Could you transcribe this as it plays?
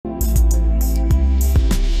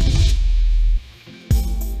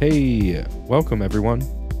Hey, welcome everyone.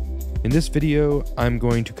 In this video, I'm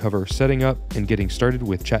going to cover setting up and getting started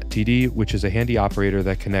with ChatTD, which is a handy operator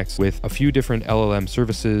that connects with a few different LLM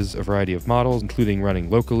services, a variety of models, including running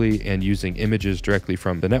locally and using images directly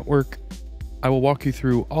from the network. I will walk you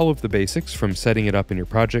through all of the basics from setting it up in your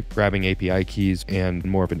project, grabbing API keys, and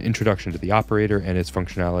more of an introduction to the operator and its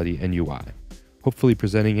functionality and UI. Hopefully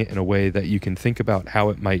presenting it in a way that you can think about how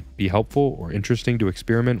it might be helpful or interesting to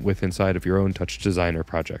experiment with inside of your own TouchDesigner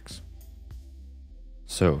projects.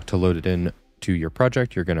 So to load it in to your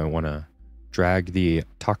project, you're going to want to drag the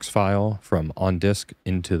tox file from on disk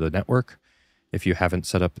into the network. If you haven't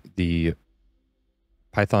set up the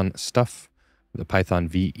Python stuff, the Python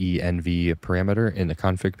venv parameter in the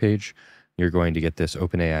config page, you're going to get this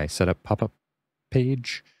OpenAI setup pop-up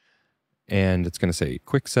page. And it's going to say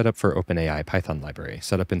quick setup for OpenAI Python library.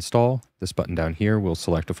 Setup install. This button down here will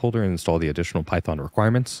select a folder and install the additional Python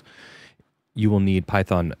requirements. You will need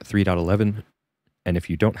Python 3.11. And if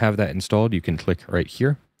you don't have that installed, you can click right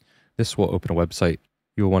here. This will open a website.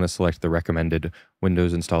 You'll want to select the recommended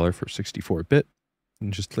Windows installer for 64-bit.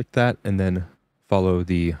 And just click that and then follow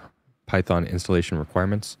the Python installation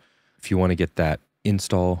requirements. If you want to get that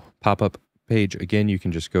install pop-up page, again, you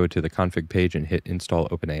can just go to the config page and hit install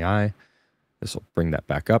OpenAI. This will bring that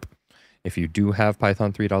back up. If you do have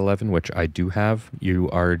Python 3.11, which I do have, you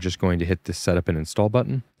are just going to hit the setup and install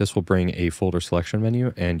button. This will bring a folder selection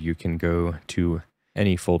menu, and you can go to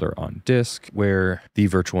any folder on disk where the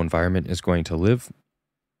virtual environment is going to live.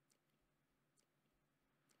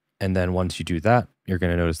 And then once you do that, you're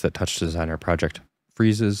going to notice that TouchDesigner project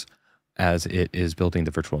freezes as it is building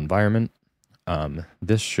the virtual environment.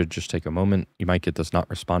 This should just take a moment. You might get this not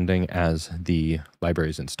responding as the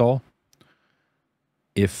libraries install.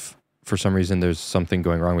 If for some reason there's something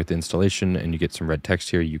going wrong with the installation and you get some red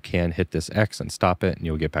text here, you can hit this X and stop it and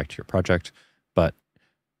you'll get back to your project. But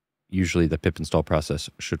usually the pip install process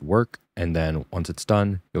should work. And then once it's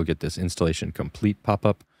done, you'll get this installation complete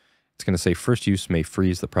pop-up. It's going to say first use may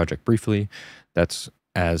freeze the project briefly. That's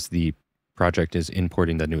as the project is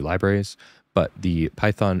importing the new libraries. But the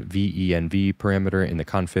Python venv parameter in the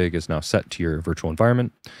config is now set to your virtual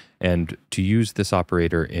environment. And to use this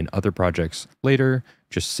operator in other projects later,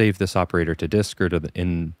 just save this operator to disk or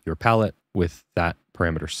in your palette with that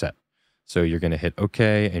parameter set. So you're going to hit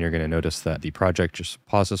OK, and you're going to notice that the project just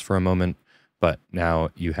pauses for a moment. But now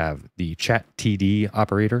you have the ChatTD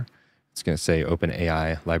operator. It's going to say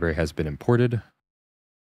OpenAI library has been imported.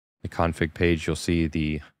 The config page, you'll see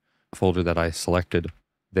the folder that I selected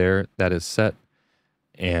there, that is set.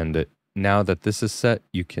 And now that this is set,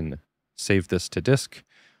 you can save this to disk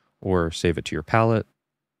or save it to your palette.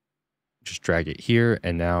 Just drag it here,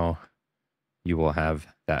 and now you will have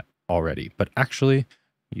that already. But actually,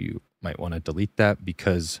 you might want to delete that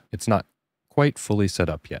because it's not quite fully set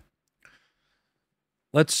up yet.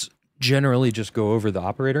 Let's generally just go over the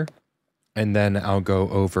operator, and then I'll go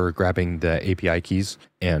over grabbing the API keys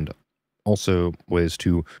and also ways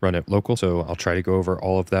to run it local. So I'll try to go over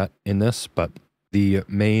all of that in this, but the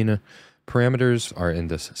main parameters are in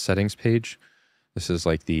this settings page. This is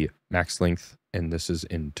like the max length, and this is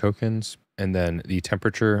in tokens. And then the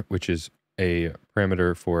temperature, which is a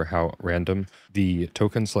parameter for how random the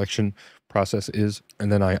token selection process is.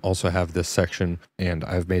 And then I also have this section, and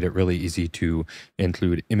I've made it really easy to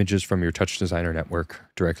include images from your TouchDesigner network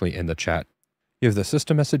directly in the chat. You have the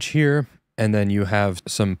system message here. And then you have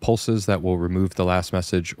some pulses that will remove the last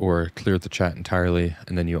message or clear the chat entirely.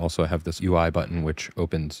 And then you also have this UI button, which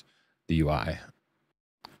opens the UI.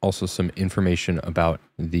 Also some information about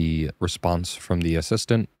the response from the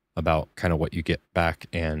assistant, about kind of what you get back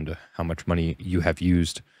and how much money you have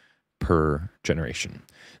used per generation.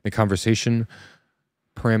 The conversation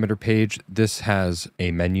parameter page, this has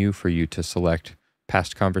a menu for you to select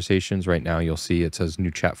past conversations. Right now you'll see it says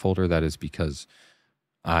new chat folder. That is because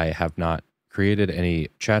I have not created any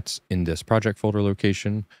chats in this project folder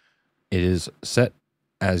location. It is set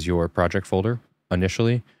as your project folder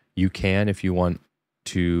initially. You can, if you want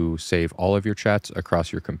to save all of your chats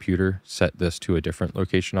across your computer, set this to a different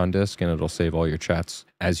location on disk, and it'll save all your chats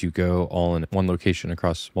as you go, all in one location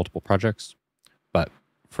across multiple projects. But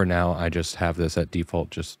for now, I just have this at default,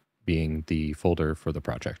 just being the folder for the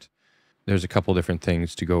project. There's a couple different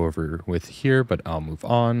things to go over with here, but I'll move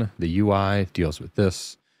on. The UI deals with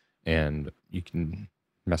this, and you can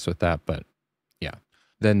mess with that, but yeah.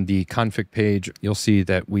 Then the config page, you'll see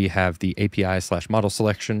that we have the API/model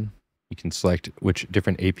selection. You can select which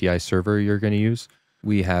different API server you're going to use.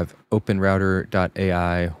 We have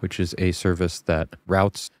OpenRouter.ai, which is a service that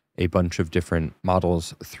routes a bunch of different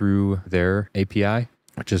models through their API,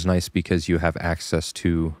 which is nice because you have access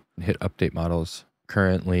to hit update models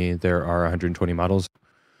Currently, there are 120 models.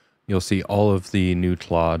 You'll see all of the new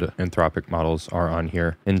Claude Anthropic models are on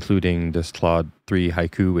here, including this Claude 3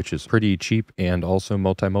 Haiku, which is pretty cheap and also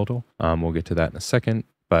multimodal. We'll get to that in a second,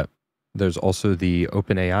 but there's also the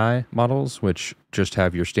OpenAI models, which just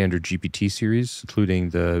have your standard GPT series,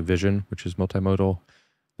 including the Vision, which is multimodal,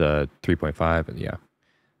 the 3.5, and yeah.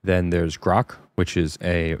 Then there's Grok, which is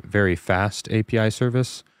a very fast API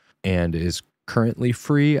service and is currently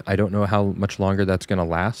free. I don't know how much longer that's going to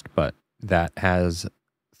last, but that has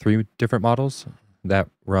 3 different models that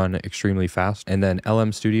run extremely fast. And then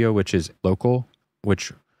LM Studio, which is local,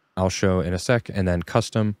 which I'll show in a sec. And then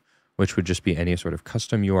custom, which would just be any sort of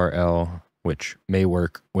custom URL, which may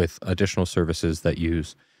work with additional services that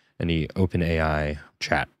use any OpenAI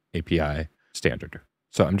chat API standard.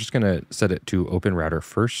 So I'm just going to set it to OpenRouter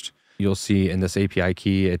first. You'll see in this API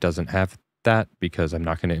key, it doesn't have that because I'm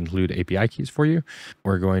not going to include API keys for you.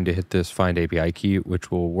 We're going to hit this find API key, which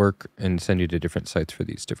will work and send you to different sites for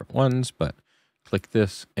these different ones. But click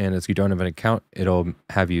this, and if you don't have an account, it'll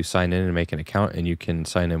have you sign in and make an account, and you can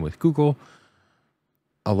sign in with Google.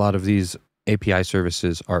 A lot of these API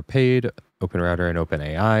services are paid. OpenRouter and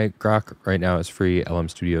OpenAI. Grok right now is free. LM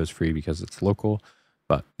Studio is free because it's local.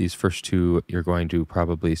 But these first 2, you're going to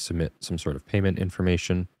probably submit some sort of payment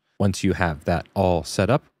information. Once you have that all set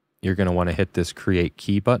up, you're going to want to hit this create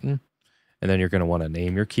key button, and then you're going to want to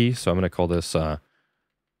name your key. So I'm going to call this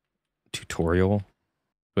tutorial.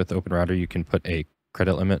 With OpenRouter, you can put a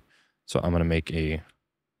credit limit. So I'm going to make a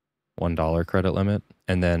 $1 credit limit.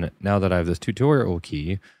 And then now that I have this tutorial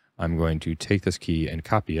key, I'm going to take this key and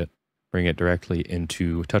copy it, bring it directly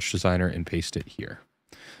into TouchDesigner and paste it here.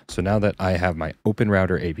 So now that I have my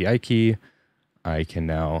OpenRouter API key, I can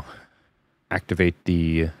now activate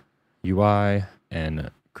the UI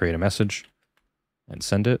and create a message and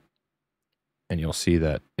send it. And you'll see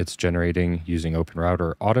that it's generating using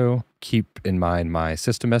OpenRouter Auto. Keep in mind my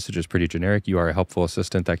system message is pretty generic. You are a helpful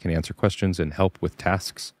assistant that can answer questions and help with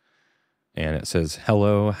tasks. And it says,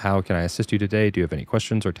 hello, how can I assist you today? Do you have any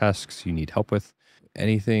questions or tasks you need help with?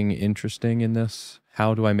 Anything interesting in this?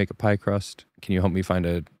 How do I make a pie crust? Can you help me find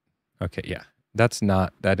a... Okay, yeah, that's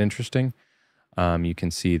not that interesting. You can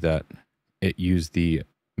see that it used the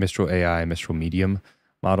Mistral AI, Mistral Medium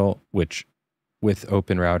model, which with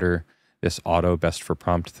OpenRouter, this auto best for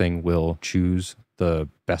prompt thing will choose the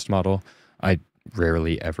best model. I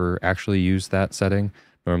rarely ever actually use that setting.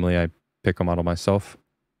 Normally I pick a model myself.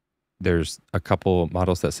 There's a couple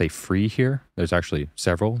models that say free here. There's actually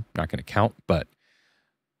several, not going to count, but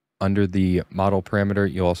under the model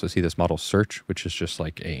parameter, you'll also see this model search, which is just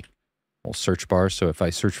like a little search bar. So if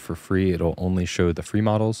I search for free, it'll only show the free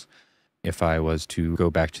models. If I was to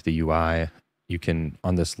go back to the UI, you can,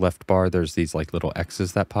 on this left bar, there's these like little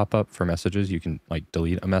X's that pop up for messages. You can like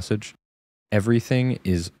delete a message. Everything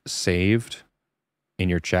is saved in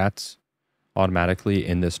your chats automatically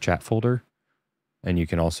in this chat folder. And you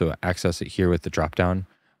can also access it here with the dropdown,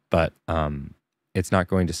 but it's not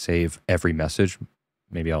going to save every message.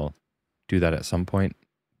 Maybe I'll do that at some point.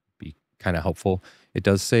 Be kind of helpful. It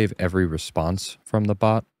does save every response from the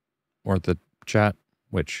bot or the chat,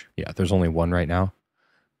 which, yeah, there's only one right now.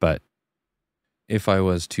 But if I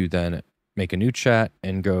was to then make a new chat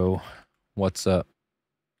and go, what's up,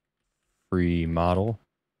 free model?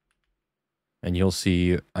 And you'll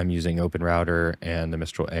see I'm using OpenRouter and the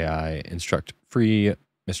Mistral AI instruct free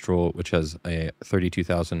Mistral, which has a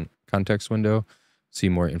 32,000 context window. See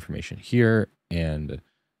more information here, and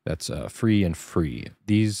that's free and free.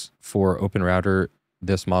 These for OpenRouter,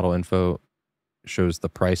 this model info shows the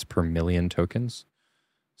price per million tokens.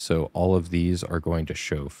 So all of these are going to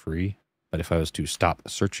show free. But if I was to stop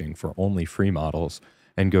searching for only free models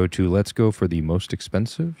and go to, let's go for the most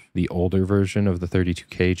expensive, the older version of the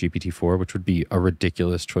 32K GPT-4, which would be a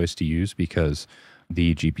ridiculous choice to use because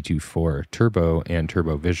the GPT-4 Turbo and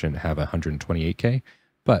Turbo Vision have 128K.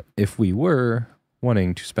 But if we were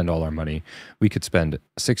wanting to spend all our money, we could spend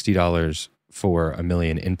 $60 for a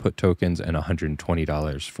million input tokens and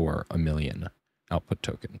 $120 for a million output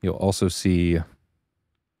token. You'll also see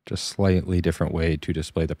just slightly different way to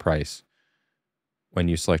display the price. When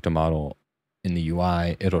you select a model in the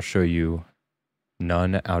UI, it'll show you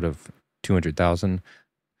none out of 200,000.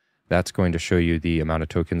 That's going to show you the amount of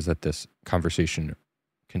tokens that this conversation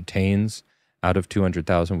contains out of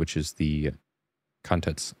 200,000, which is the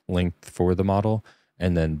content's length for the model.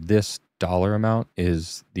 And then this dollar amount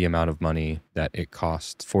is the amount of money that it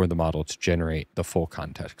costs for the model to generate the full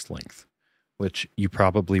context length, which you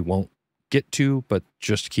probably won't get to, but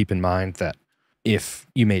just keep in mind that if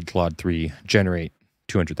you made Claude 3 generate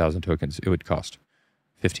 200,000 tokens, it would cost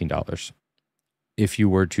 $15. if you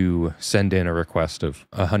were to send in a request of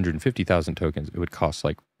 150,000 tokens, it would cost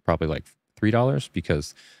probably like $3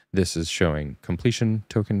 because this is showing completion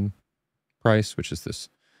token price, which is this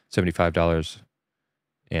 $75,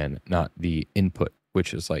 and not the input,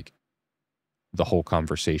 which is like the whole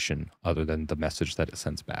conversation other than the message that it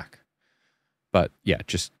sends back. But yeah,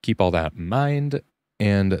 just keep all that in mind.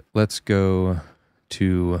 And let's go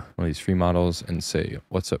to one of these free models and say,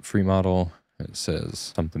 what's up, free model? And it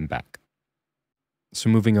says something back. So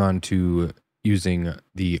moving on to using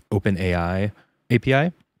the OpenAI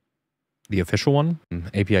API, the official one.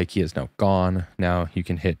 API key is now gone. Now you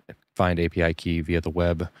can hit find API key via the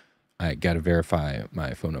web. I got to verify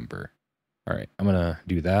my phone number. All right, I'm going to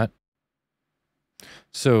do that.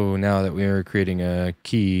 So now that we are creating a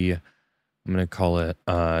key, I'm going to call it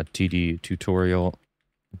TD tutorial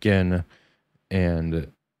again.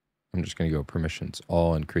 And I'm just going to go permissions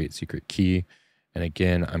all and create secret key. And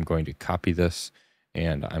again, I'm going to copy this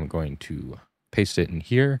and I'm going to paste it in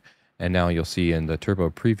here. And now you'll see in the turbo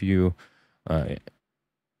preview,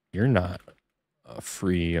 you're not a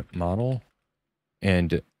free model.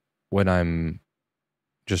 And when I'm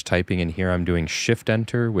just typing in here, I'm doing shift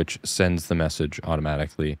enter, which sends the message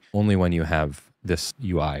automatically only when you have this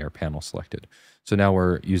UI or panel selected. So now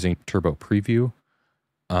we're using turbo preview.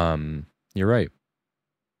 You're right.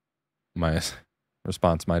 My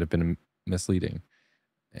response might have been misleading.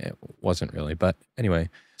 It wasn't really, but anyway.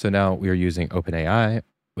 So now we are using OpenAI,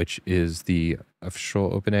 which is the official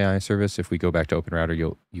OpenAI service. If we go back to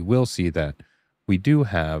OpenRouter, you will see that we do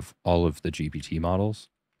have all of the GPT models.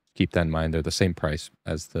 Keep that in mind. They're the same price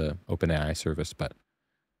as the OpenAI service, but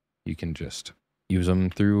you can just use them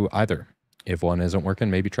through either. If one isn't working,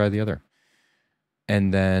 maybe try the other.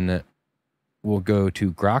 And then we'll go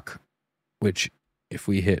to Grok, which if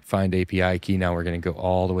we hit find API key, now we're going to go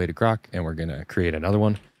all the way to Grok and we're going to create another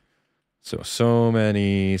one. So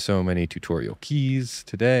many tutorial keys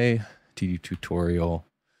today. TD tutorial.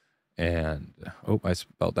 And, oh, I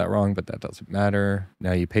spelled that wrong, but that doesn't matter.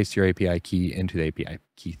 Now you paste your API key into the API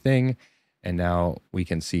key thing. And now we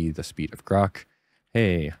can see the speed of Grok.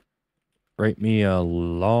 Hey, write me a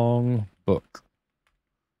long book.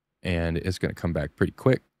 And it's going to come back pretty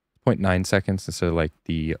quick. 0.9 seconds instead of like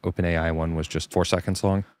the OpenAI one was just 4 seconds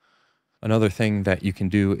long. Another thing that you can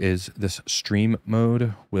do is this stream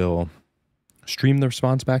mode will stream the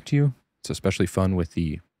response back to you. It's especially fun with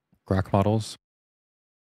the Grok models.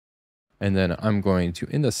 And then I'm going to,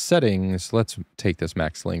 in the settings, let's take this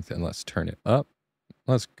max length and let's turn it up.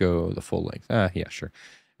 Let's go the full length. Yeah, sure.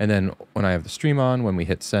 And then when I have the stream on, when we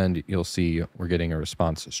hit send, you'll see we're getting a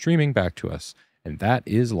response streaming back to us. And that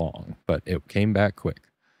is long, but it came back quick.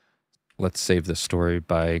 Let's save this story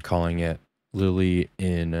by calling it Lily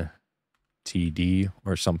in TD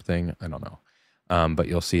or something. I don't know. But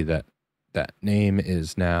you'll see that that name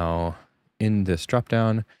is now in this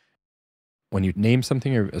dropdown. When you name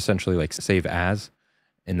something, you're essentially like save as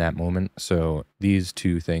in that moment. So these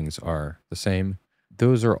two things are the same.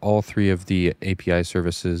 Those are all three of the API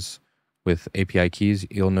services with API keys.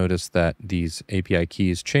 You'll notice that these API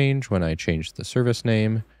keys change when I change the service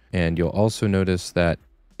name. And you'll also notice that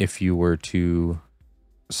if you were to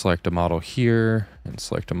select a model here and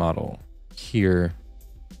select a model here,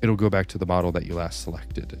 it'll go back to the model that you last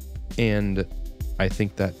selected. And I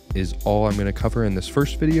think that is all I'm going to cover in this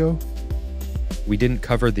first video. We didn't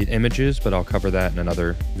cover the images, but I'll cover that in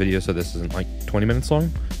another video, so this isn't like 20 minutes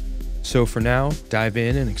long. So for now, dive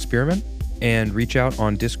in and experiment, and reach out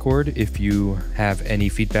on Discord if you have any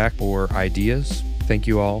feedback or ideas. Thank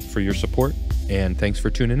you all for your support, and thanks for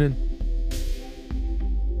tuning in.